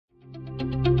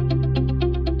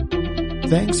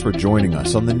Thanks for joining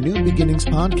us on the New Beginnings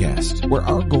podcast, where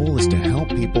our goal is to help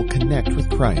people connect with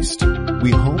Christ.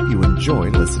 We hope you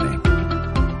enjoy listening.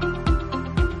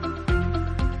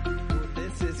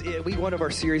 This is week one of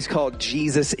our series called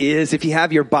Jesus Is. If you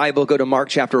have your Bible, go to Mark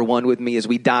chapter 1 with me as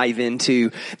we dive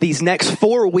into these next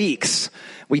 4 weeks.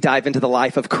 We dive into the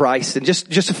life of Christ and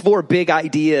just 4 big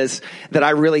ideas that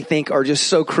I really think are just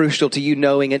so crucial to you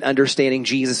knowing and understanding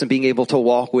Jesus and being able to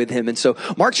walk with him. And so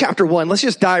Mark chapter 1, let's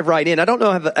just dive right in. I don't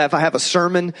know if I have a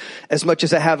sermon as much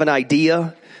as I have an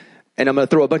idea. And I'm going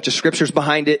to throw a bunch of scriptures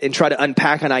behind it and try to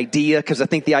unpack an idea because I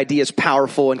think the idea is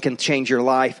powerful and can change your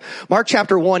life. Mark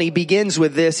chapter 1, he begins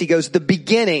with this. He goes, the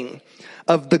beginning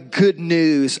of the good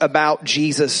news about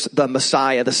Jesus, the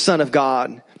Messiah, the Son of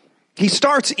God. He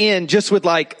starts in just with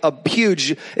like a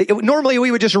huge, normally we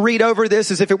would just read over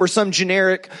this as if it were some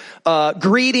generic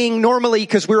greeting. Normally,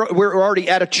 because we're already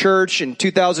at a church and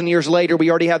 2,000 years later, we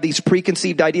already have these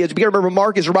preconceived ideas. But you gotta remember,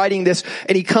 Mark is writing this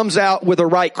and he comes out with a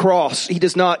right cross. He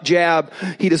does not jab.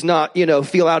 He does not,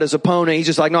 feel out his opponent. He's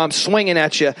just like, no, I'm swinging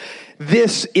at you.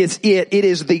 This is it. It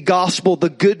is the gospel, the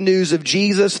good news of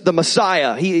Jesus, the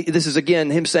Messiah. This is again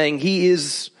him saying he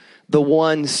is the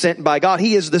one sent by God.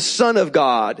 He is the Son of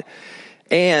God.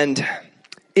 And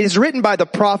it is written by the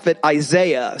prophet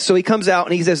Isaiah. So he comes out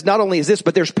and he says, not only is this,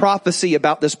 but there's prophecy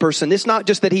about this person. It's not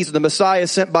just that he's the Messiah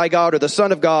sent by God or the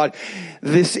Son of God.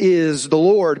 This is the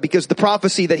Lord, because the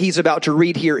prophecy that he's about to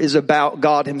read here is about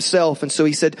God himself. And so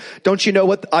he said, don't you know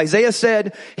what Isaiah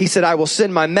said? He said, I will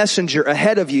send my messenger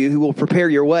ahead of you who will prepare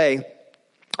your way.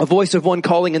 A voice of one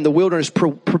calling in the wilderness,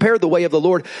 prepare the way of the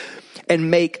Lord and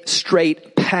make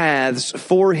straight paths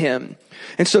for him.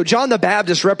 And so John the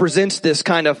Baptist represents this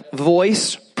kind of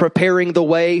voice preparing the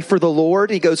way for the Lord.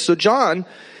 He goes, so John,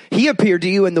 he appeared to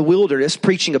you in the wilderness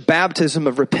preaching a baptism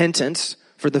of repentance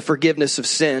for the forgiveness of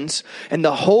sins. And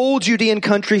the whole Judean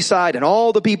countryside and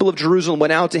all the people of Jerusalem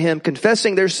went out to him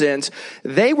confessing their sins.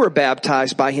 They were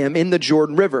baptized by him in the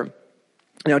Jordan River.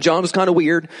 Now, John was kind of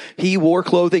weird. He wore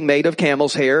clothing made of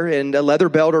camel's hair and a leather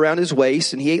belt around his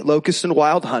waist, and he ate locusts and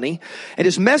wild honey. And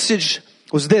his message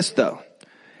was this, though.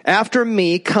 After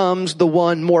me comes the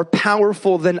one more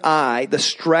powerful than I, the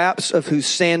straps of whose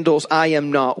sandals I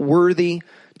am not worthy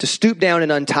to stoop down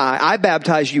and untie. I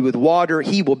baptize you with water.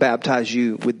 He will baptize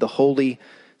you with the Holy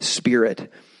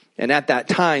Spirit. And at that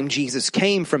time, Jesus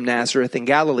came from Nazareth in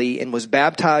Galilee and was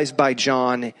baptized by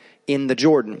John in the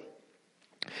Jordan.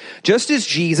 Just as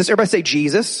Jesus, everybody say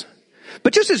Jesus.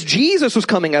 But just as Jesus was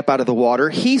coming up out of the water,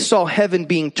 he saw heaven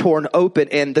being torn open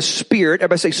and the Spirit,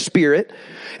 everybody say Spirit,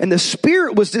 and the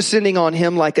Spirit was descending on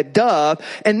him like a dove.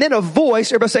 And then a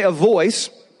voice, everybody say a voice,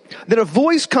 then a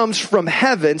voice comes from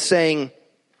heaven saying,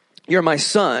 you're my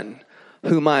son,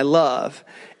 whom I love,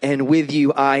 and with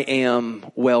you I am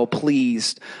well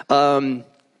pleased.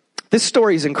 This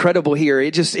story is incredible here.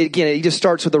 It just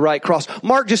starts with the right cross.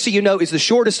 Mark, just so you know, is the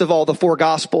shortest of all the 4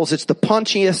 gospels. It's the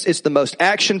punchiest. It's the most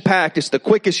action-packed. It's the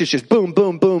quickest. It's just boom,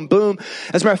 boom, boom, boom.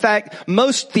 As a matter of fact,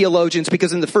 most theologians,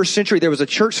 because in the first century there was a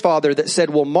church father that said,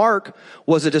 well, Mark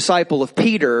was a disciple of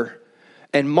Peter,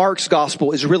 and Mark's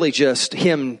gospel is really just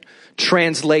him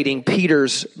translating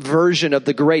Peter's version of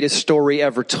the greatest story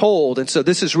ever told. And so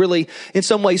this is really, in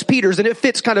some ways, Peter's, and it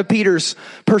fits kind of Peter's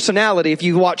personality. If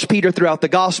you watch Peter throughout the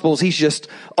Gospels, he's just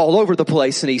all over the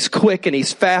place, and he's quick, and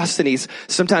he's fast, and he's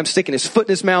sometimes sticking his foot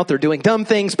in his mouth or doing dumb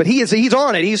things, but he's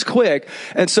on it. He's quick.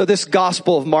 And so this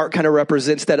Gospel of Mark kind of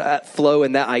represents that flow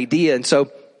and that idea. And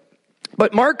so,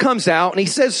 but Mark comes out, and he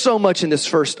says so much in this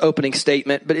first opening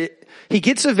statement, but he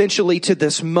gets eventually to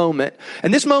this moment.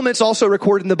 And this moment's also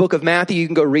recorded in the book of Matthew. You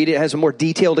can go read it. It has a more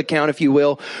detailed account, if you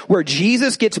will, where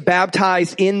Jesus gets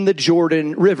baptized in the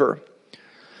Jordan River.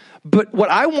 But what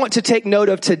I want to take note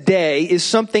of today is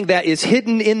something that is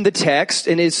hidden in the text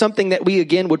and is something that we,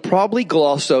 again, would probably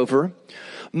gloss over.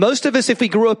 Most of us, if we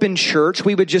grew up in church,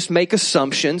 we would just make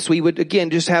assumptions. We would,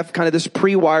 again, just have kind of this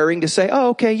pre-wiring to say,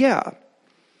 oh, okay, yeah.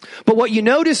 But what you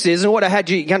notice is, and what I had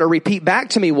you kind of repeat back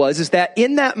to me is that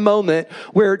in that moment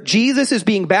where Jesus is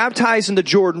being baptized in the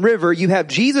Jordan River, you have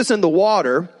Jesus in the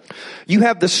water, you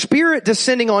have the Spirit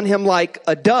descending on him like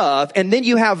a dove, and then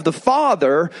you have the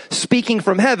Father speaking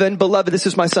from heaven, beloved, this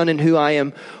is my Son in whom I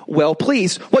am well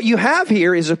pleased. What you have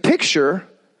here is a picture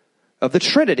of the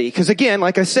Trinity. Because again,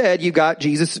 like I said, you got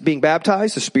Jesus being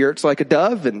baptized, the Spirit's like a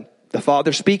dove, and the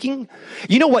Father speaking.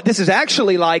 You know what this is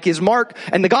actually like is Mark,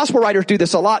 and the gospel writers do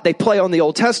this a lot. They play on the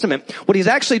Old Testament. What he's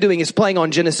actually doing is playing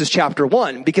on Genesis chapter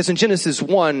 1. Because in Genesis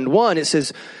 1:1, it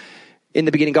says, in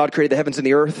the beginning God created the heavens and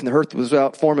the earth was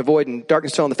without form and void, and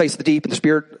darkness fell on the face of the deep, and the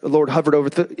Spirit of the Lord hovered over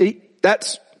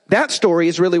that story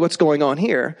is really what's going on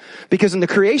here. Because in the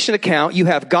creation account, you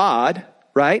have God,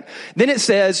 right? Then it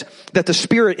says that the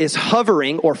Spirit is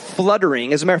hovering or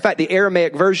fluttering. As a matter of fact, the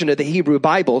Aramaic version of the Hebrew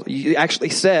Bible actually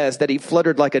says that he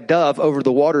fluttered like a dove over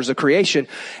the waters of creation.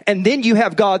 And then you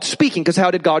have God speaking, because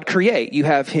how did God create? You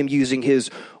have him using his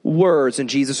words, and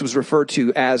Jesus was referred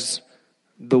to as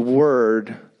the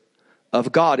Word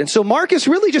of God. And so Mark is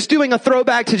really just doing a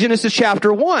throwback to Genesis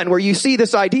chapter 1, where you see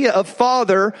this idea of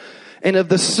Father and of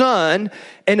the Son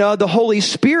and the Holy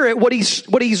Spirit. What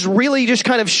he's really just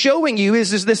kind of showing you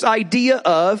is this idea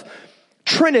of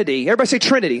Trinity. Everybody say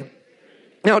Trinity.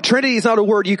 Now, Trinity is not a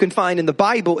word you can find in the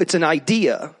Bible. It's an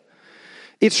idea.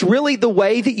 It's really the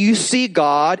way that you see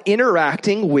God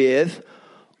interacting with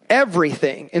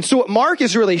everything. And so what Mark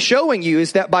is really showing you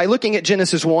is that by looking at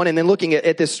Genesis 1 and then looking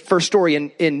at this first story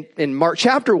in Mark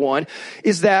chapter 1,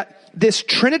 is that this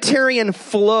Trinitarian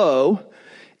flow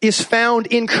is found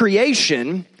in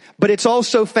creation, but it's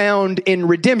also found in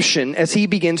redemption as he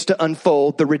begins to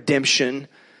unfold the redemption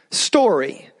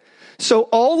story. So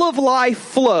all of life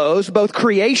flows, both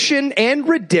creation and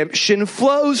redemption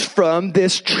flows from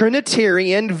this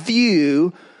Trinitarian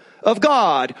view of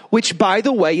God, which, by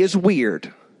the way, is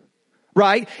weird.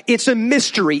 Right? It's a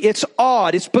mystery. It's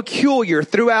odd. It's peculiar.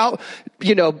 Throughout,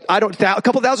 a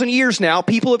couple thousand years now,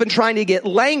 people have been trying to get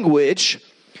language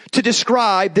to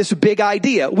describe this big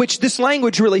idea, which this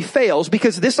language really fails,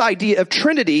 because this idea of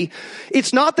Trinity,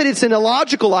 it's not that it's an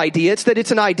illogical idea, it's that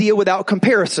it's an idea without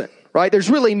comparison. Right? There's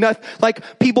really nothing,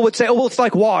 like people would say, oh, well, it's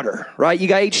like water, right? You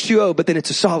got H2O, but then it's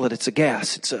a solid, it's a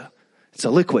gas, it's a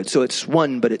liquid. So it's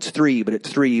one, but it's three, but it's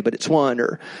three, but it's one.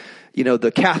 Or,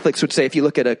 the Catholics would say, if you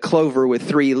look at a clover with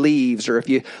 3 leaves, or if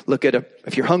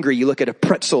you're hungry, you look at a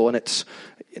pretzel and it's,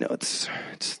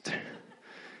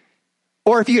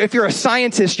 or if you're a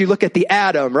scientist, you look at the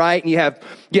atom, right? And you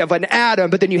have an atom,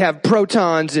 but then you have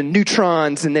protons and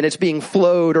neutrons, and then it's being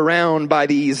flowed around by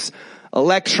these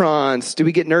electrons. Do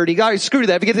we get nerdy? Guys, screw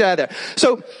that. We get that out of there.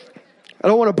 So I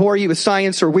don't want to bore you with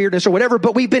science or weirdness or whatever,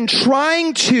 but we've been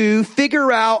trying to figure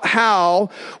out how,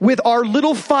 with our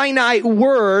little finite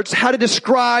words, how to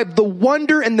describe the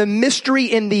wonder and the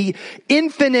mystery and the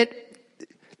infinite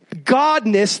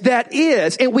godness that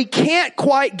is. And we can't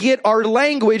quite get our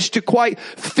language to quite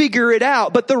figure it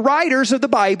out. But the writers of the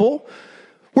Bible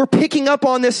were picking up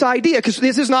on this idea, because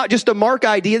this is not just a Mark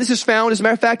idea. This is found, as a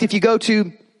matter of fact, if you go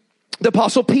to the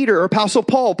Apostle Peter or Apostle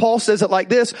Paul, Paul says it like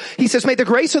this. He says, may the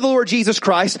grace of the Lord Jesus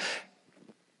Christ,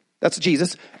 that's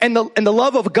Jesus, and the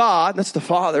love of God, that's the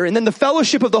Father, and then the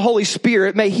fellowship of the Holy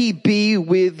Spirit, may he be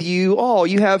with you all.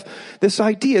 You have this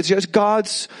idea, it's just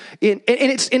God's, and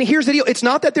here's the deal. It's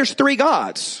not that there's 3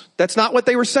 gods. That's not what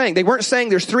they were saying. They weren't saying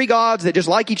there's 3 gods that just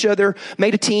like each other,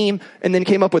 made a team, and then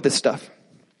came up with this stuff.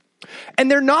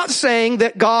 And they're not saying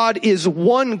that God is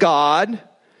one God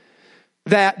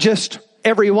that just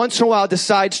every once in a while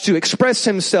decides to express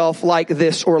himself like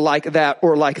this or like that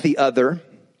or like the other.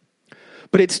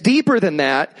 But it's deeper than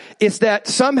that. It's that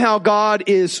somehow God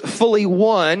is fully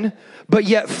one, but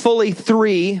yet fully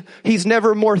 3. He's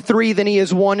never more 3 than he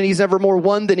is 1, and he's never more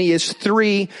 1 than he is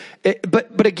 3.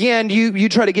 But again, you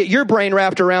try to get your brain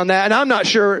wrapped around that, and I'm not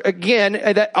sure, again,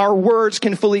 that our words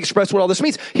can fully express what all this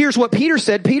means. Here's what Peter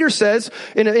said. Peter says,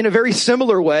 in a very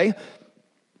similar way,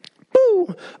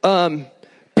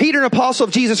 Peter, an apostle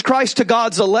of Jesus Christ, to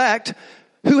God's elect,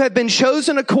 who have been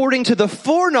chosen according to the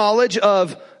foreknowledge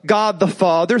of God the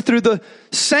Father through the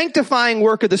sanctifying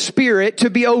work of the Spirit, to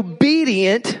be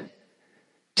obedient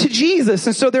to Jesus.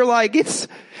 And so they're like,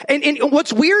 and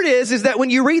what's weird is that when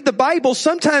you read the Bible,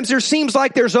 sometimes there seems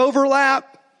like there's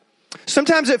overlap.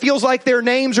 Sometimes it feels like their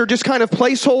names are just kind of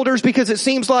placeholders, because it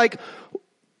seems like,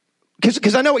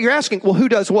 because I know what you're asking. Well, who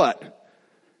does what?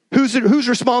 Who's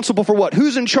responsible for what?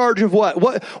 Who's in charge of what?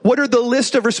 What are the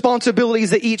list of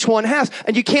responsibilities that each one has?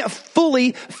 And you can't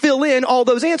fully fill in all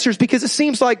those answers, because it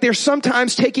seems like they're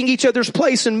sometimes taking each other's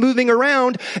place and moving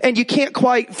around, and you can't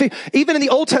quite even in the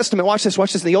Old Testament, watch this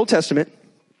in the Old Testament.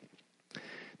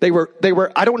 They were,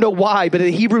 I don't know why, but in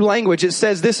the Hebrew language, it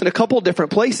says this in a couple of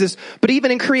different places, but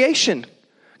even in creation,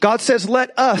 God says,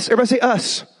 let us, everybody say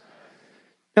us.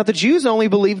 Now the Jews only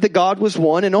believed that God was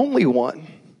one and only one.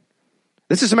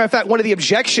 This is, as a matter of fact, one of the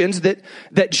objections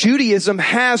that Judaism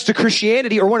has to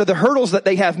Christianity, or one of the hurdles that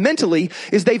they have mentally,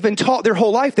 is they've been taught their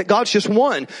whole life that God's just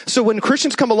one. So when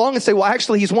Christians come along and say, well,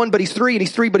 actually he's one, but he's 3, and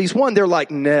he's 3, but he's 1, they're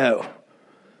like, no,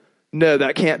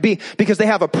 that can't be. Because they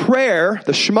have a prayer,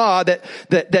 the Shema,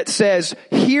 that says,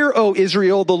 hear, O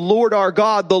Israel, the Lord our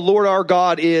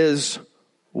God is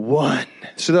one.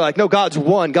 So they're like, no, God's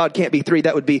one. God can't be 3.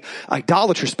 That would be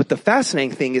idolatrous. But the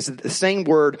fascinating thing is that the same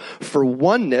word for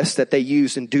oneness that they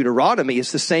use in Deuteronomy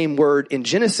is the same word in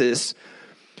Genesis,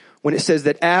 when it says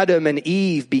that Adam and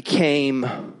Eve became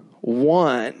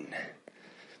one.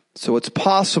 So it's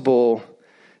possible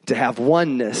to have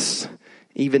oneness,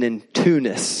 even in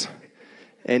two-ness,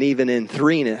 and even in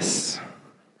three-ness.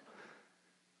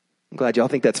 I'm glad y'all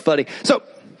think that's funny.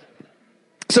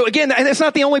 So again, and it's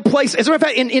not the only place. As a matter of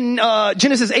fact, in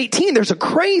Genesis 18, there's a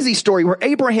crazy story where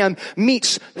Abraham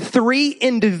meets 3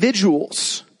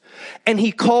 individuals, and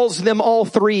he calls them all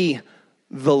 3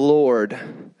 the Lord.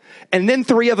 And then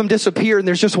 3 of them disappear, and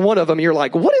there's just one of them. And you're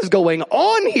like, what is going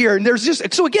on here? And there's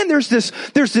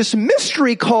this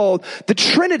mystery called the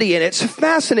Trinity, and it's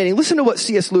fascinating. Listen to what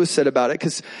C.S. Lewis said about it,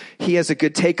 because he has a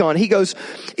good take on it. He goes,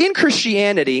 in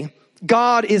Christianity,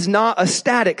 God is not a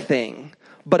static thing,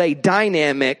 but a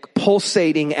dynamic,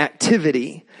 pulsating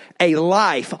activity, a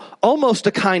life, almost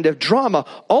a kind of drama,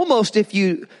 almost, if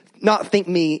you not think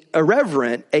me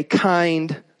irreverent, a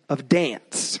kind of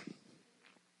dance.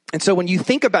 And so when you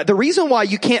think about the reason why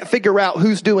you can't figure out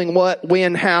who's doing what,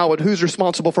 when, how, and who's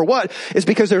responsible for what is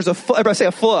because there's everybody say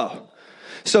a flow.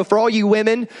 So for all you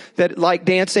women that like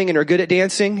dancing and are good at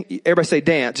dancing, everybody say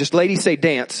dance. Just ladies say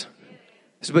dance.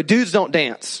 But dudes don't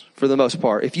dance for the most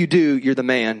part. If you do, you're the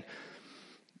man.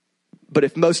 But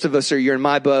if most of us you're in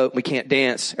my boat, we can't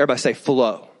dance, everybody say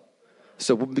flow.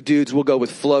 So dudes, we'll go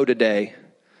with flow today.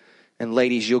 And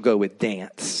ladies, you'll go with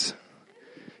dance.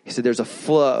 He said there's a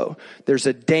flow, there's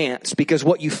a dance, because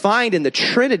what you find in the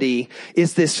Trinity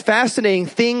is this fascinating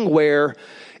thing where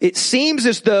it seems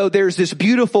as though there's this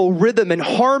beautiful rhythm and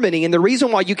harmony. And the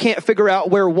reason why you can't figure out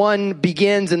where one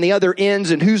begins and the other ends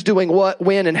and who's doing what,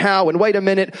 when, and how, and wait a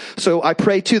minute. So I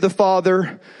pray to the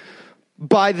Father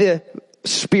by the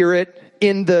Spirit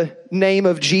in the name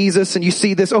of Jesus, and you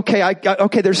see this,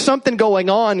 okay, there's something going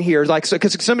on here. Like, so,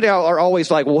 because somebody are always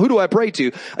like, well, who do I pray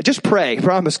to? I just pray. I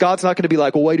promise God's not going to be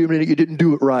like, well, wait a minute, you didn't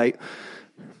do it right.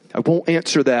 I won't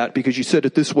answer that because you said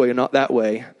it this way and not that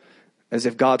way. As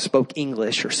if God spoke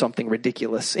English or something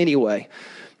ridiculous. Anyway.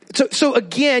 So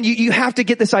again, you have to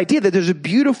get this idea that there's a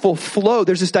beautiful flow.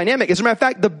 There's this dynamic. As a matter of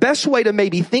fact, the best way to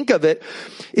maybe think of it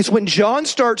is when John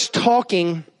starts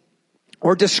talking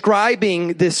or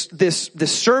describing this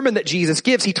sermon that Jesus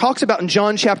gives. He talks about in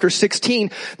John chapter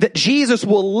 16 that Jesus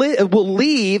will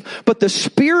leave, but the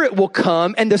Spirit will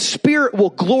come and the Spirit will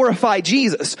glorify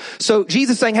Jesus. So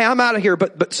Jesus saying, hey, I'm out of here,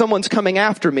 but someone's coming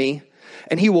after me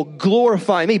and he will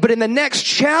glorify me. But in the next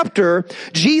chapter,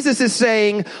 Jesus is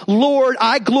saying, Lord,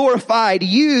 I glorified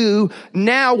you.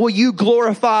 Now will you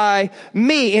glorify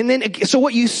me? And then, so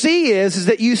what you see is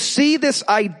that you see this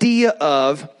idea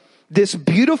of this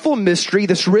beautiful mystery,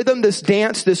 this rhythm, this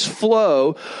dance, this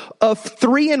flow of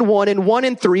 3 in 1 and 1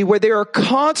 in 3, where they are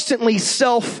constantly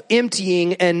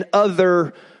self-emptying and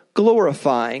other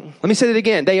glorifying. Let me say that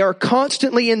again. They are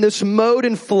constantly in this mode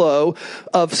and flow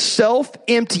of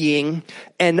self-emptying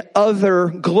and other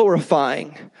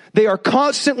glorifying. They are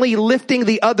constantly lifting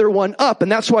the other one up, and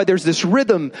that's why there's this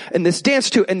rhythm and this dance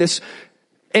to it, and this.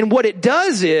 And what it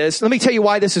does is, let me tell you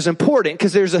why this is important,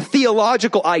 because there's a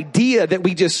theological idea that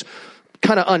we just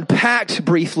kind of unpacked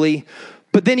briefly,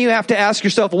 but then you have to ask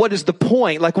yourself, what is the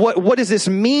point? Like, what does this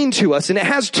mean to us? And it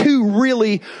has 2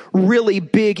 really, really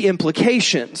big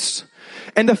implications.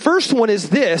 And the first one is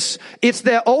this, it's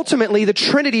that ultimately the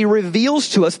Trinity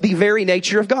reveals to us the very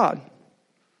nature of God.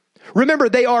 Remember,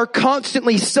 they are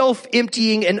constantly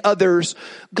self-emptying and others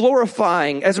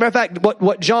glorifying. As a matter of fact,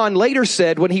 what John later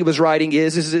said when he was writing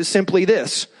is simply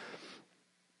this.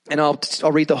 And I'll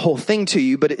read the whole thing to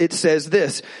you, but it says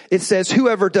this. It says,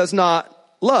 whoever does not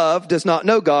love does not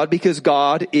know God, because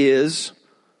God is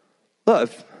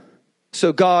love.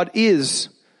 So God is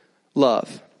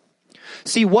love.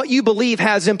 See, what you believe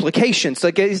has implications.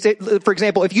 Like, for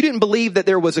example, if you didn't believe that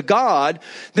there was a God,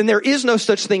 then there is no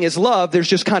such thing as love. There's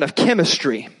just kind of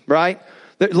chemistry, right?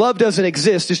 Love doesn't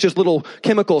exist. It's just little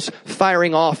chemicals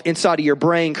firing off inside of your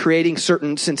brain, creating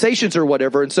certain sensations or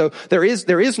whatever. And so there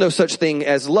is no such thing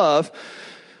as love.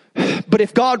 But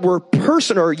if God were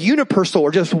personal or unipersonal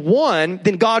or just one,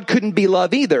 then God couldn't be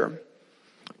love either.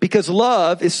 Because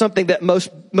love is something that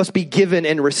must be given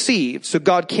and received. So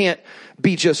God can't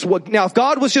be just one. Now, if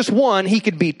God was just one, he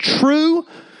could be true,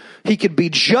 he could be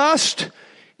just,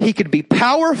 he could be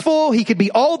powerful, he could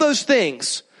be all those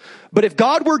things. But if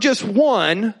God were just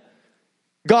one,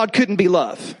 God couldn't be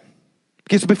love.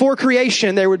 Because before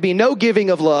creation, there would be no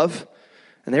giving of love,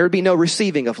 and there would be no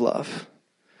receiving of love.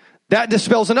 That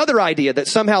dispels another idea that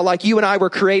somehow, like you and I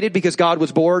were created because God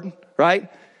was bored,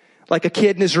 right? Like a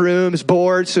kid in his room is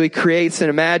bored, so he creates and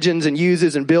imagines and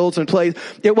uses and builds and plays.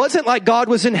 It wasn't like God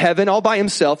was in heaven all by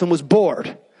himself and was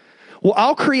bored. Well,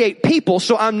 I'll create people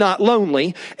so I'm not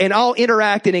lonely, and I'll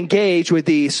interact and engage with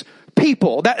these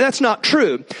people. That's not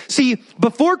true. See,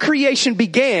 before creation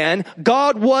began,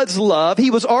 God was love.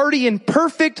 He was already in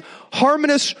perfect,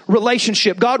 harmonious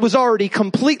relationship. God was already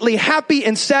completely happy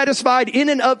and satisfied in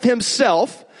and of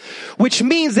himself, which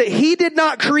means that he did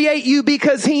not create you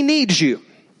because he needs you.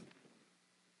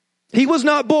 He was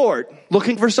not bored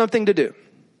looking for something to do.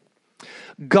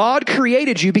 God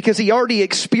created you because he already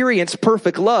experienced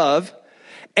perfect love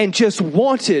and just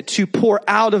wanted to pour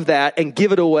out of that and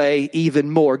give it away even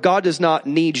more. God does not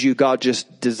need you. God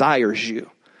just desires you.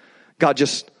 God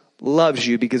just loves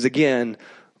you because, again,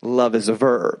 love is a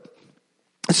verb.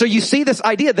 So you see this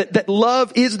idea that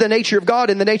love is the nature of God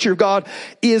and the nature of God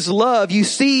is love. You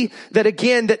see that,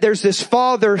 again, that there's this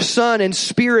Father, Son, and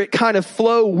Spirit kind of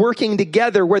flow working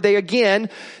together where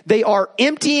they are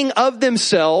emptying of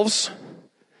themselves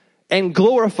and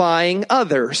glorifying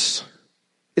others.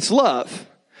 It's love.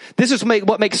 This is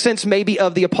what makes sense maybe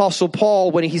of the Apostle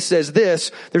Paul when he says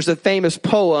this. There's a famous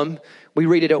poem. We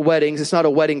read it at weddings. It's not a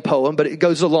wedding poem, but it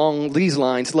goes along these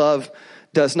lines. Love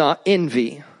does not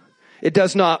envy. It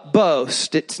does not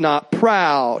boast. It's not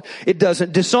proud. It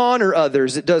doesn't dishonor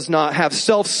others. It does not have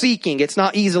self-seeking. It's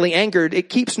not easily angered. It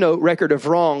keeps no record of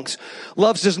wrongs.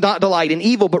 Love does not delight in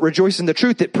evil, but rejoice in the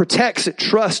truth. It protects. It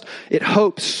trusts. It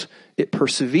hopes. It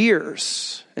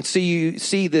perseveres. And so you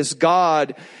see this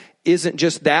God isn't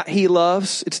just that he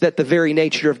loves. It's that the very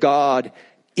nature of God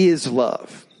is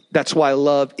love. That's why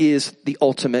love is the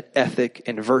ultimate ethic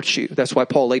and virtue. That's why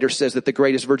Paul later says that the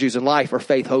greatest virtues in life are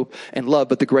faith, hope, and love,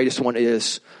 but the greatest one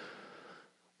is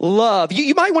love.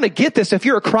 You might want to get this. If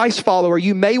you're a Christ follower,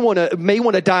 you may want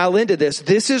to dial into this.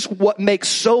 This is what makes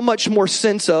so much more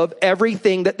sense of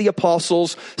everything that the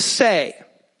apostles say.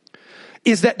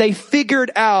 Is that they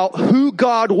figured out who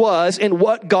God was and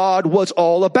what God was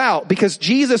all about. Because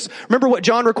Jesus, remember what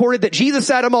John recorded? That Jesus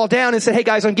sat them all down and said, hey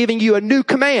guys, I'm giving you a new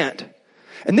command.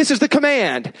 And this is the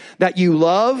command, that you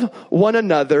love one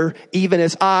another even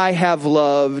as I have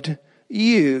loved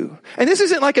you. And this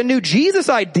isn't like a new Jesus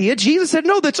idea. Jesus said,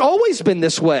 no, that's always been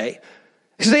this way.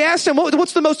 Because they asked him,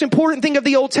 what's the most important thing of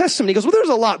the Old Testament? He goes, well, there's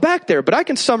a lot back there, but I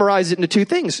can summarize it into two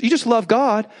things. You just love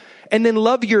God and then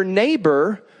love your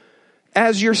neighbor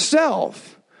as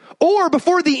yourself. Or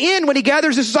before the end, when he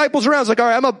gathers his disciples around, he's like, all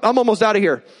right, I'm almost out of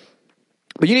here.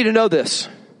 But you need to know this.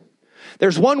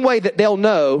 There's one way that they'll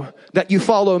know that you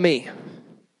follow me.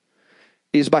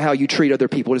 It is by how you treat other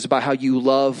people. It is by how you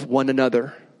love one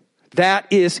another. That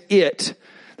is it.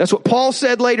 That's what Paul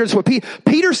said later. It's what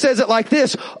Peter says it like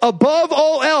this. Above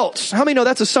all else. How many know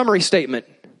that's a summary statement?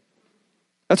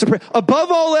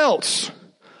 Above all else,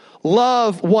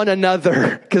 love one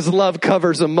another, because love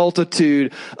covers a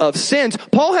multitude of sins.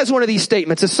 Paul has one of these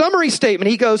statements, a summary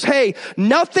statement. He goes, hey,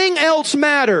 nothing else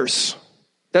matters.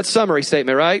 That's summary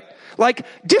statement, right? Like,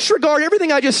 disregard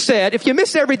everything I just said. If you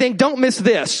miss everything, don't miss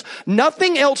this.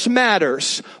 Nothing else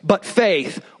matters but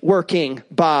faith working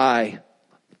by.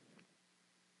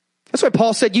 That's why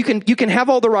Paul said you can have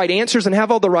all the right answers and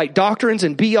have all the right doctrines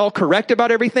and be all correct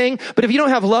about everything. But if you don't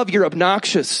have love, you're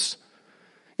obnoxious.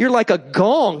 You're like a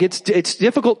gong. It's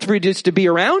difficult for just to be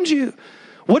around you.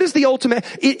 What is the ultimate?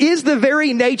 It is the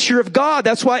very nature of God.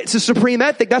 That's why it's a supreme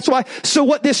ethic. That's why. So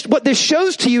what this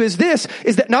shows to you is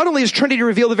that not only does Trinity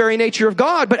reveal the very nature of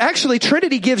God, but actually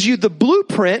Trinity gives you the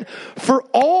blueprint for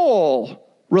all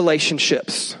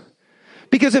relationships.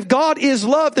 Because if God is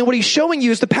love, then what he's showing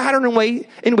you is the pattern and way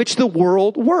in which the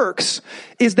world works.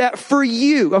 Is that for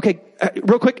you? Okay,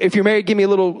 real quick, if you're married, give me a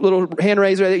little hand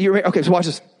raise. Okay, so watch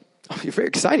this. Oh, you're very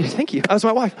excited. Thank you. That was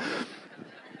my wife.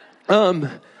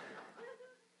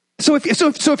 So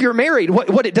if you're married,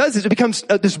 what it does is it becomes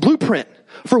this blueprint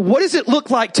for what does it look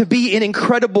like to be an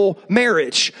incredible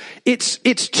marriage. It's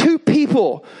two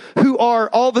people who are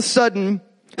all of a sudden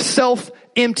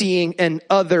self-emptying and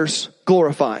others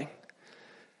glorifying.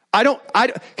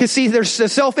 Cause see, there's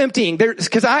self-emptying.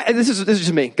 This is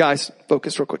just me. Guys,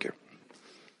 focus real quick here.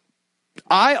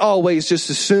 I always just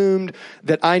assumed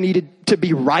that I needed to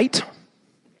be right.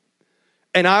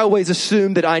 And I always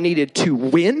assumed that I needed to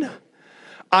win.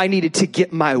 I needed to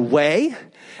get my way.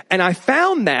 And I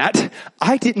found that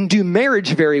I didn't do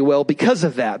marriage very well because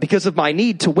of that, because of my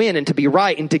need to win and to be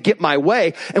right and to get my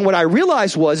way. And what I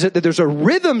realized was that there's a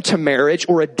rhythm to marriage,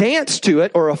 or a dance to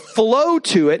it, or a flow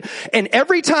to it. And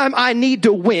every time I need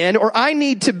to win, or I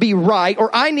need to be right, or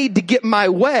I need to get my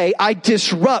way, I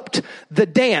disrupt the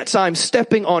dance. I'm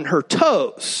stepping on her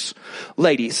toes.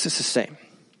 Ladies, it's the same.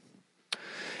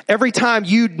 Every time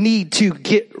you need to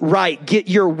get right, get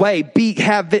your way,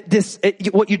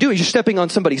 what you do is you're stepping on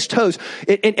somebody's toes.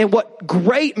 And what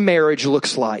great marriage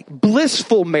looks like,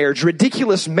 blissful marriage,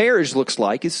 ridiculous marriage looks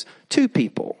like, is two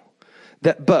people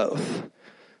that both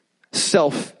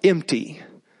self-empty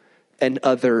and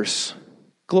others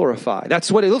glorify.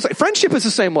 That's what it looks like. Friendship is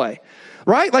the same way.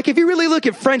 Right? Like if you really look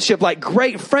at friendship, like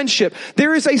great friendship,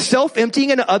 there is a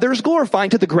self-emptying and others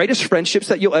glorifying to the greatest friendships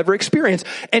that you'll ever experience.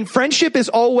 And friendship is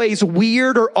always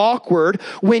weird or awkward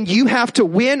when you have to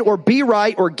win or be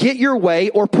right or get your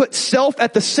way or put self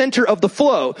at the center of the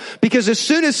flow. Because as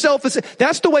soon as self is,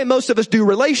 that's the way most of us do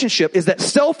relationship, is that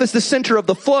self is the center of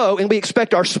the flow and we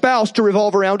expect our spouse to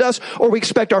revolve around us, or we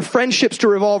expect our friendships to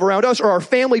revolve around us, or our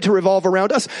family to revolve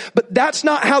around us. But that's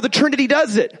not how the Trinity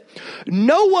does it.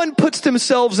 No one puts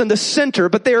themselves in the center,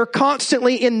 but they are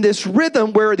constantly in this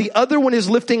rhythm where the other one is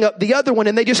lifting up the other one,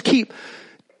 and they just keep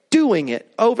doing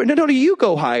it over. No, you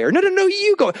go higher. No,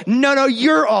 you go. No,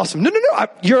 you're awesome. No,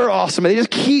 you're awesome. And they just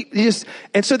keep,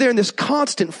 and so they're in this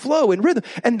constant flow and rhythm.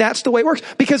 And that's the way it works.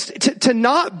 Because to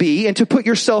not be and to put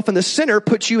yourself in the center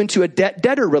puts you into a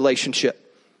debt-debtor relationship.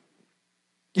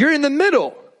 You're in the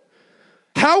middle.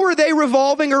 How are they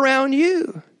revolving around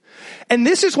you? And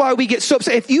this is why we get so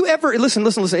upset. If you ever, listen,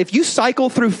 if you cycle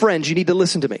through friends, you need to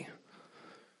listen to me.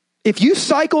 If you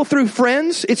cycle through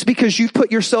friends, it's because you've put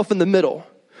yourself in the middle.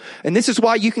 And this is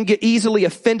why you can get easily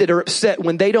offended or upset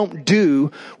when they don't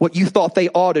do what you thought they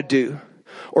ought to do.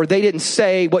 Or they didn't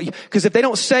say what because if they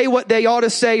don't say what they ought to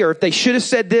say, or if they should have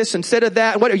said this instead of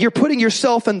that, you're putting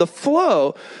yourself in the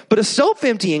flow. But a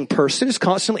self-emptying person is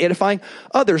constantly edifying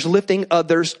others, lifting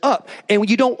others up. And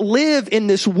you don't live in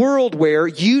this world where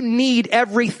you need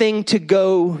everything to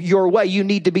go your way. You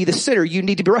need to be the center. You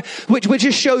need to be right. Which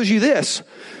just shows you this.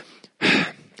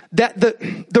 That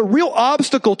the real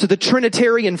obstacle to the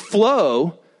Trinitarian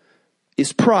flow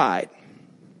is pride.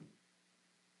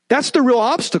 That's the real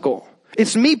obstacle.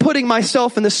 It's me putting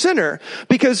myself in the center,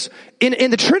 because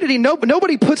in the Trinity,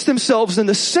 nobody puts themselves in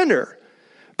the center,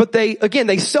 but they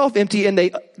self-empty and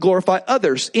they glorify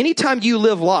others. Anytime you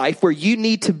live life where you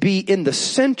need to be in the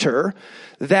center,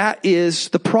 that is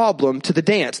the problem to the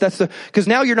dance. Because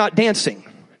now you're not dancing.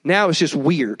 Now it's just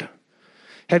weird.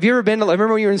 Have you ever been, I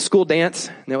remember when you were in school dance,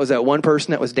 and there was that one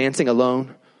person that was dancing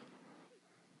alone?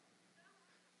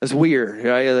 It's weird,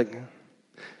 right?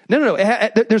 No.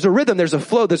 There's a rhythm, there's a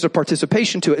flow, there's a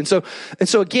participation to it. And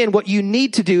so again, what you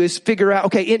need to do is figure out,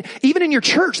 okay, even in your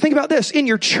church, think about this. In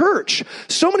your church,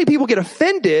 so many people get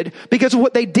offended because of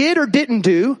what they did or didn't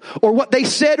do, or what they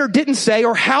said or didn't say,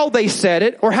 or how they said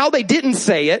it, or how they didn't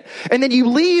say it. And then you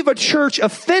leave a church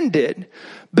offended.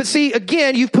 But see,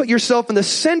 again, you've put yourself in the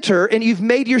center and you've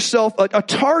made yourself a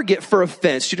target for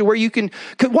offense, where you can,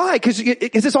 why? Because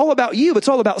it's all about you. It's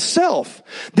all about self.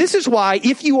 This is why,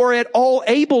 if you are at all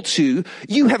able to,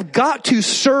 you have got to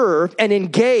serve and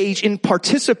engage and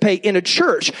participate in a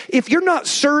church. If you're not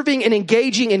serving and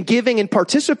engaging and giving and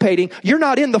participating, you're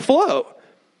not in the flow.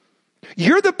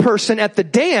 You're the person at the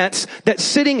dance that's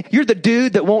sitting, you're the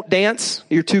dude that won't dance.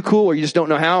 You're too cool, or you just don't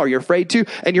know how, or you're afraid to.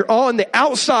 And you're all on the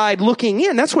outside looking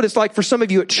in. That's what it's like for some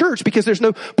of you at church, because there's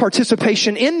no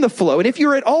participation in the flow. And if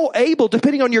you're at all able,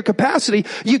 depending on your capacity,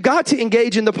 you got to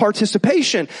engage in the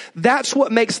participation. That's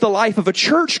what makes the life of a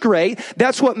church great.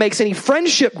 That's what makes any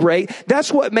friendship great.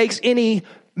 That's what makes any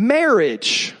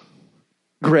marriage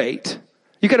great.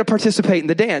 You got to participate in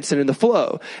the dance and in the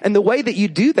flow. And the way that you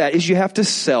do that is you have to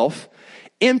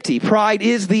self-empty. Pride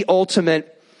is the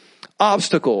ultimate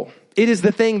obstacle. It is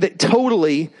the thing that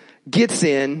totally gets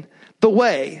in the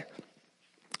way.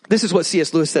 This is what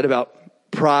C.S. Lewis said about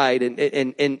pride. And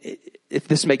if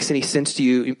this makes any sense to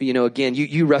you, again,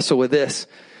 you wrestle with this.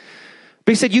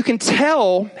 But he said, you can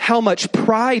tell how much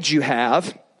pride you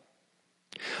have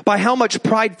by how much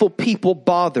prideful people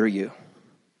bother you.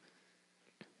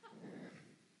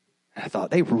 I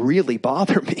thought, they really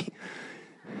bother me.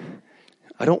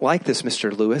 I don't like this,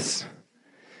 Mr. Lewis.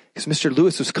 Because Mr.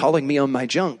 Lewis was calling me on my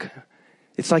junk.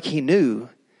 It's like he knew.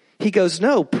 He goes,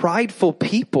 no, prideful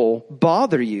people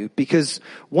bother you, because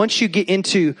once you get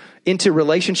into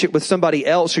relationship with somebody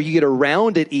else, or you get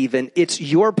around it even, it's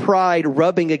your pride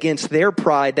rubbing against their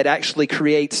pride that actually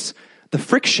creates the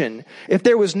friction. If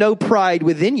there was no pride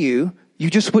within you, you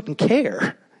just wouldn't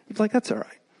care. You'd be like, that's all right.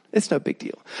 It's no big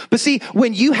deal. But see,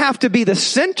 when you have to be the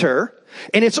center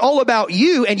and it's all about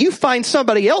you, and you find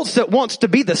somebody else that wants to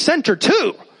be the center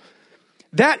too,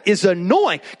 that is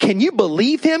annoying. Can you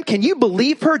believe him? Can you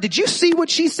believe her? Did you see what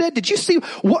she said? Did you see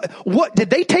what did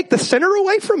they take the center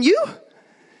away from you?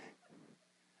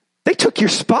 They took your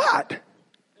spot.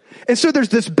 And so there's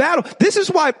this battle. This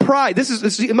is why pride, most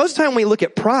of the time when we look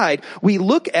at pride, we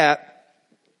look at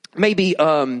maybe,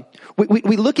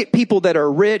 we look at people that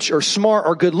are rich or smart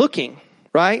or good looking,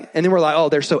 right? And then we're like, oh,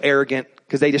 they're so arrogant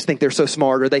because they just think they're so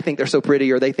smart, or they think they're so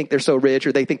pretty, or they think they're so rich,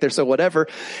 or they think they're so whatever.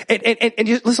 And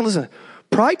just listen,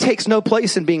 Pride takes no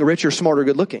place in being rich or smart or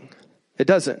good looking. It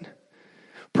doesn't.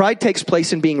 Pride takes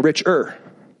place in being richer,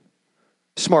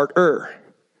 smarter,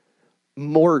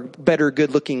 more, better,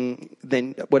 good looking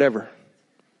than whatever.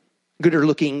 Gooder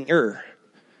looking-er.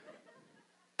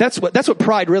 That's what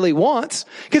pride really wants.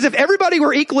 Because if everybody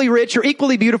were equally rich or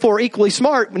equally beautiful or equally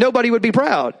smart, nobody would be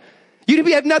proud. You'd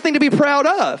have nothing to be proud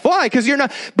of. Why? Because you're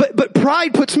not, but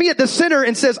pride puts me at the center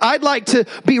and says, I'd like to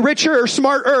be richer or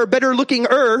smarter, better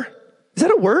looking-er. Is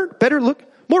that a word?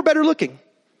 More better looking.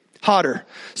 Hotter.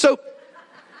 So,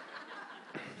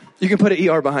 you can put an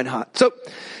ER behind hot.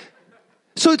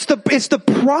 So it's the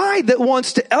pride that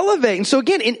wants to elevate. And so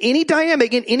again, in any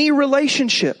dynamic, in any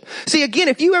relationship. See, again,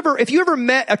 if you ever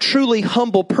met a truly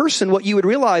humble person, what you would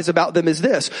realize about them is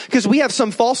this. Because we have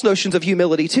some false notions of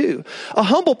humility too. A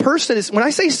humble person is, when I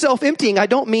say self-emptying, I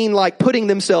don't mean like putting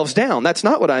themselves down. That's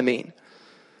not what I mean.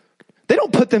 They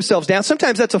don't put themselves down.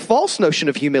 Sometimes that's a false notion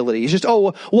of humility. It's just,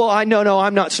 oh, well, I'm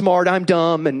not smart, I'm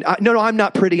dumb, and I'm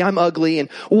not pretty, I'm ugly.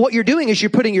 And what you're doing is you're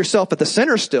putting yourself at the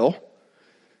center still,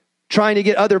 trying to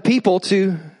get other people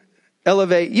to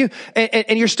elevate you.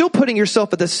 And you're still putting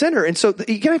yourself at the center. And so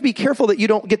you gotta be careful that you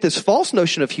don't get this false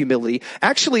notion of humility.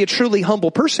 Actually, a truly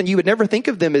humble person, you would never think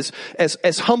of them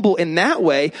as humble in that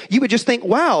way. You would just think,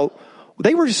 wow,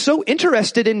 they were so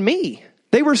interested in me.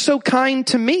 They were so kind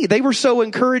to me. They were so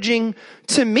encouraging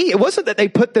to me. It wasn't that they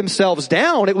put themselves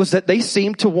down. It was that they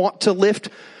seemed to want to lift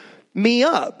me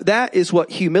up. That is what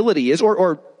humility is.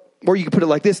 Or you could put it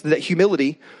like this, that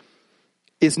humility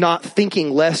is not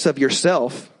thinking less of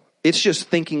yourself. It's just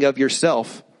thinking of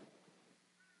yourself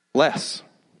less.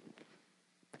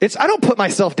 I don't put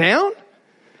myself down.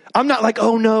 I'm not like,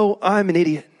 oh no, I'm an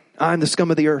idiot. I'm the scum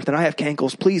of the earth and I have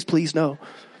cankles. Please, no.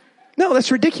 No,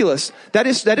 that's ridiculous. That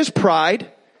is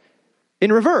pride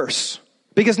in reverse.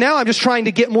 Because now I'm just trying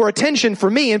to get more attention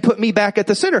for me and put me back at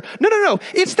the center. No.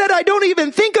 It's that I don't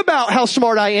even think about how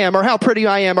smart I am or how pretty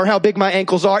I am or how big my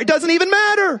ankles are. It doesn't even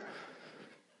matter.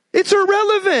 It's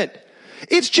irrelevant.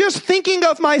 It's just thinking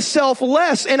of myself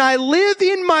less. And I live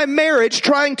in my marriage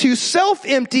trying to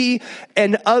self-empty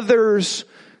and others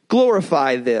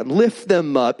glorify them, lift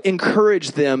them up,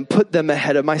 encourage them, put them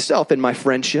ahead of myself in my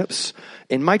friendships,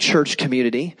 in my church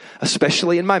community,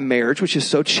 especially in my marriage, which is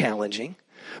so challenging.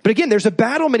 But again, there's a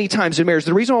battle many times in marriage.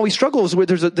 The reason why we struggle is where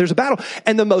there's a battle.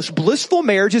 And the most blissful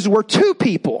marriage is where two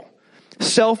people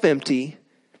self-empty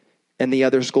and the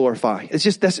others glorify.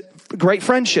 That's great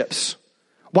friendships.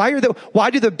 Why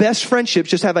do the best friendships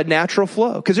just have a natural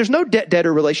flow? Because there's no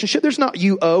debt-debtor relationship. There's not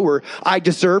you owe or I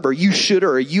deserve or you should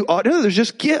or you ought. No, there's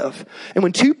just give. And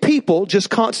when two people just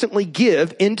constantly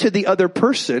give into the other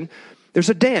person, there's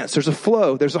a dance, there's a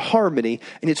flow, there's a harmony,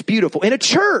 and it's beautiful. In a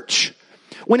church,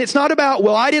 when it's not about,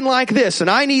 well, I didn't like this and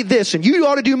I need this and you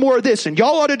ought to do more of this and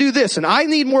y'all ought to do this and I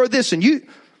need more of this and you.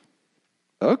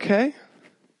 Okay.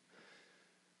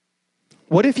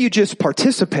 What if you just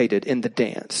participated in the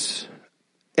dance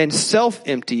and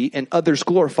self-empty and others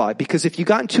glorify? Because if you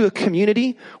got into a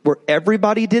community where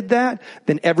everybody did that,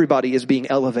 then everybody is being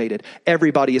elevated.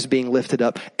 Everybody is being lifted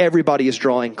up. Everybody is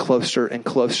drawing closer and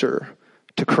closer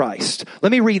to Christ.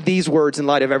 Let me read these words in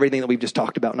light of everything that we've just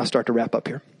talked about, and I'll start to wrap up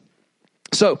here.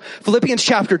 So, Philippians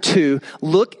chapter 2,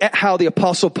 look at how the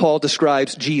Apostle Paul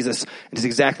describes Jesus. It is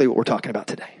exactly what we're talking about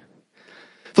today.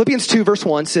 Philippians 2 verse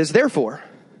 1 says, therefore,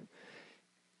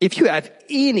 if you have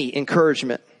any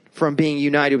encouragement from being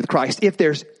united with Christ, if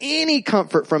there's any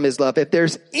comfort from his love, if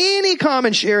there's any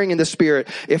common sharing in the Spirit,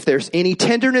 if there's any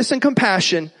tenderness and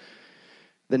compassion,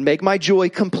 then make my joy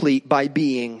complete by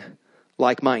being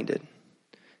like-minded.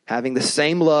 Having the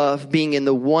same love, being in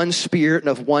the one spirit and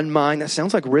of one mind. That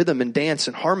sounds like rhythm and dance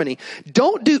and harmony.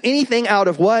 Don't do anything out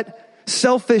of what?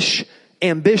 Selfish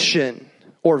ambition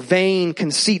or vain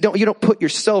conceit. You don't put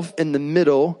yourself in the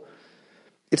middle.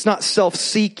 It's not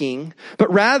self-seeking,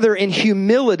 but rather in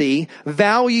humility,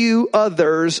 value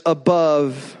others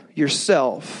above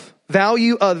yourself.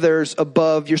 Value others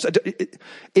above yourself.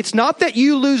 It's not that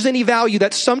you lose any value.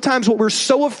 That's sometimes what we're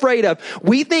so afraid of.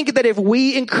 We think that if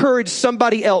we encourage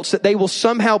somebody else, that they will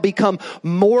somehow become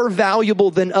more valuable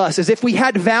than us. As if we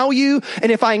had value,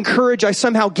 and if I encourage, I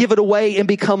somehow give it away and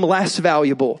become less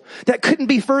valuable. That couldn't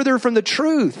be further from the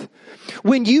truth.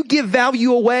 When you give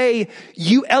value away,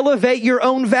 you elevate your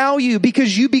own value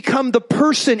because you become the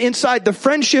person inside the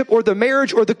friendship or the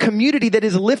marriage or the community that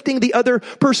is lifting the other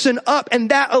person up.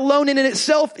 And that alone in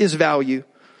itself is value.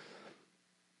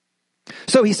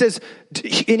 So he says,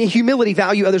 in humility,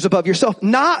 value others above yourself,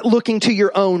 not looking to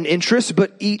your own interests,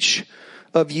 but each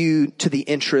of you to the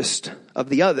interest of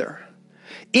the other.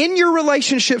 In your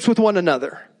relationships with one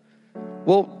another.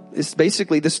 Well, it's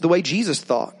basically this is the way Jesus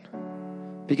thought.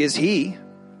 Because he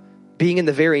being in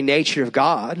the very nature of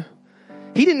God.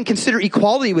 He didn't consider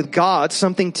equality with God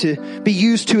something to be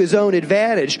used to his own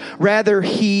advantage. Rather,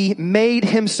 he made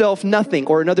himself nothing,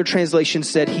 or another translation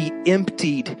said he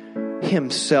emptied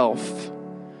himself.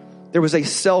 There was a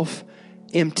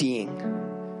self-emptying.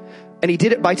 And he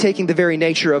did it by taking the very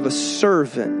nature of a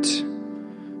servant.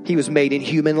 He was made in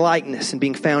human likeness, and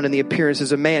being found in the appearance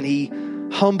as a man, he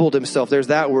humbled himself. There's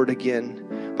that word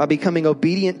again. By becoming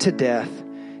obedient to death,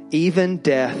 even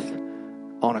death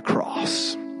on a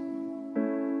cross.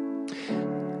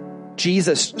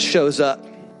 Jesus shows up.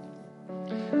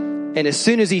 And as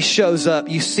soon as he shows up,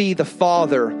 you see the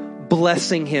Father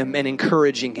blessing him and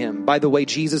encouraging him. By the way,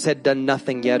 Jesus had done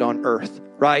nothing yet on earth,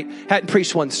 right? Hadn't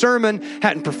preached one sermon,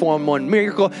 hadn't performed one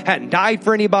miracle, hadn't died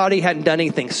for anybody, hadn't done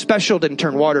anything special, didn't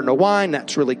turn water into wine.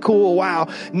 That's really cool. Wow.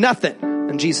 Nothing.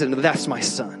 And Jesus said, that's my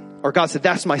son. Or God said,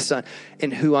 that's my son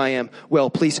in who I am well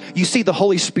pleased. You see the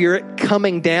Holy Spirit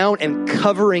coming down and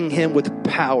covering him with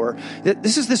power.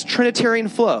 This is this Trinitarian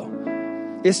flow.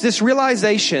 It's this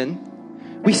realization.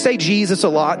 We say Jesus a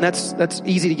lot, and that's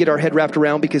easy to get our head wrapped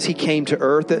around because he came to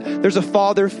earth. There's a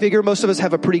father figure. Most of us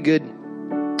have a pretty good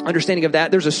understanding of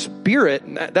that. There's a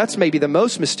spirit. That's maybe the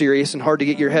most mysterious and hard to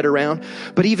get your head around.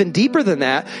 But even deeper than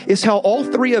that is how all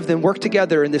three of them work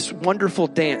together in this wonderful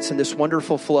dance and this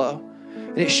wonderful flow.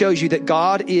 And it shows you that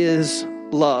God is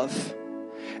love.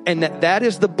 And that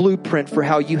is the blueprint for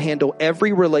how you handle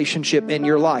every relationship in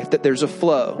your life, that there's a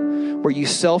flow where you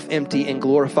self-empty and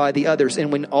glorify the others.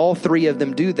 And when all three of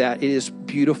them do that, it is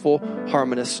beautiful,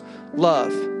 harmonious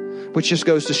love, which just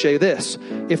goes to show this.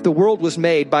 If the world was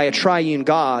made by a triune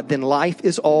God, then life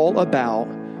is all about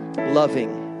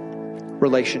loving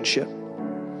relationship.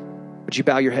 Would you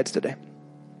bow your heads today?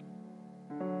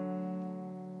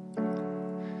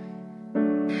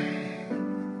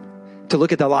 To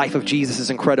look at the life of Jesus is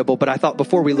incredible, but I thought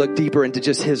before we look deeper into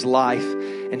just his life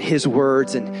and his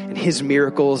words and his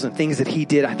miracles and things that he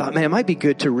did, I thought, man, it might be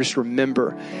good to just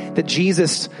remember that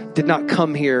Jesus did not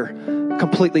come here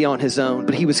completely on his own,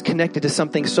 but he was connected to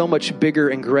something so much bigger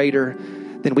and greater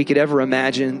than we could ever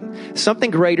imagine,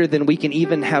 something greater than we can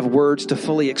even have words to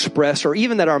fully express, or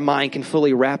even that our mind can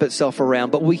fully wrap itself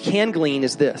around. But what we can glean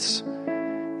is this,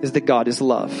 is that God is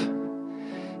love.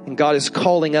 And God is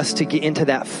calling us to get into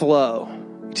that flow,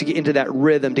 to get into that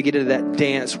rhythm, to get into that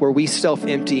dance where we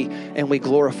self-empty and we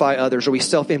glorify others, or we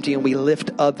self-empty and we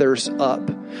lift others up.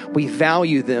 We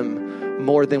value them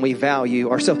more than we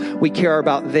value ourselves. We care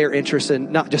about their interests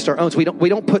and not just our own. So we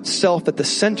don't put self at the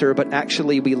center, but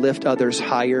actually we lift others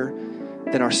higher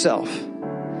than ourselves.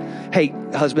 Hey,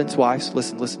 husbands, wives,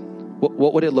 listen.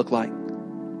 What would it look like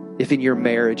if in your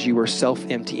marriage you were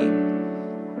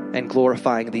self-emptying and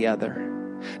glorifying the other?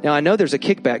 Now, I know there's a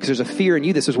kickback because there's a fear in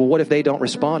you that says, well, what if they don't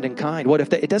respond in kind? What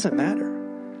if it doesn't matter.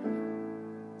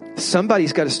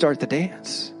 Somebody's got to start the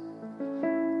dance.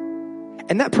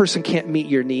 And that person can't meet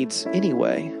your needs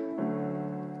anyway.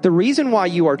 The reason why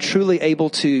you are truly able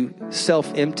to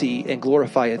self-empty and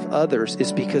glorify others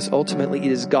is because ultimately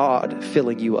it is God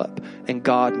filling you up and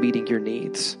God meeting your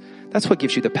needs. That's what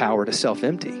gives you the power to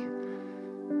self-empty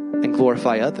and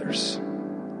glorify others.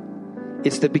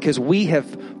 It's that because we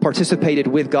have participated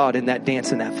with God in that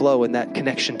dance and that flow and that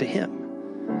connection to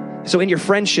him. So in your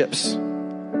friendships,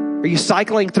 are you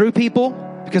cycling through people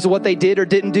because of what they did or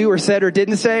didn't do or said or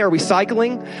didn't say? Are we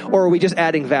cycling, or are we just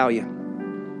adding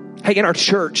value? Hey, in our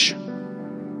church,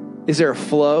 is there a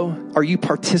flow? Are you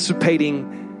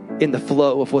participating in the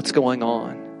flow of what's going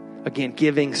on? Again,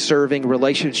 giving, serving,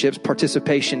 relationships,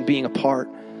 participation, being a part.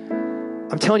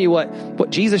 I'm telling you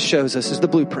what Jesus shows us is the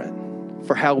blueprint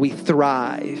for how we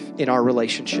thrive in our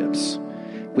relationships.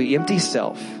 We empty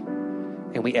self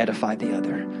and we edify the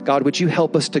other. God, would you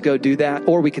help us to go do that?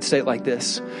 Or we could say it like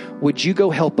this. Would you go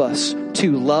help us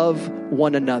to love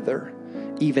one another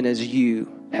even as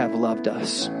you have loved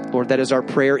us? Lord, that is our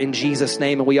prayer in Jesus'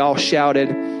 name. And we all shouted,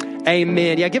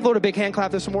 amen. Yeah, give the Lord a big hand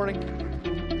clap this morning.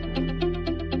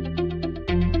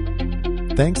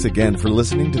 Thanks again for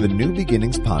listening to the New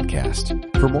Beginnings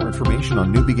podcast. For more information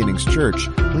on New Beginnings Church,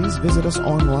 please visit us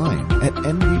online at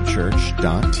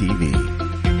nbchurch.tv.